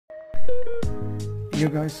Here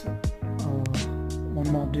guys, one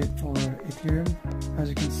more update for Ethereum. As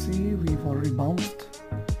you can see, we've already bounced.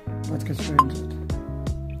 Let's get straight into it.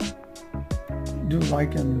 Do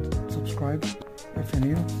like and subscribe if you're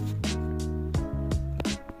new.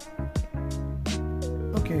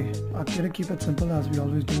 Okay, I'm gonna keep it simple as we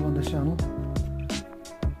always do on this channel,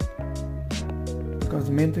 because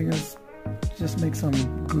the main thing is just make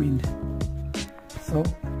some green. So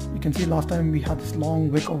you can see last time we had this long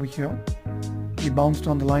wick over here. We bounced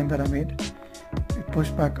on the line that I made. It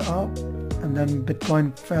pushed back up, and then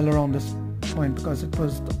Bitcoin fell around this point because it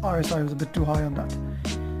was, the RSI was a bit too high on that.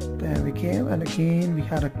 Then we came, and again we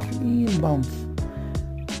had a clean bounce.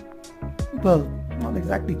 Well, not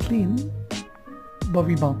exactly clean, but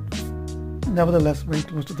we bounced. Nevertheless, very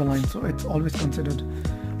close to the line, so it's always considered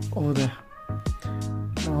over there.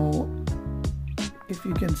 Now, if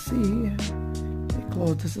you can see, it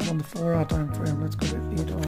closed. This is on the 4-hour time frame. Let's go to 8 hours.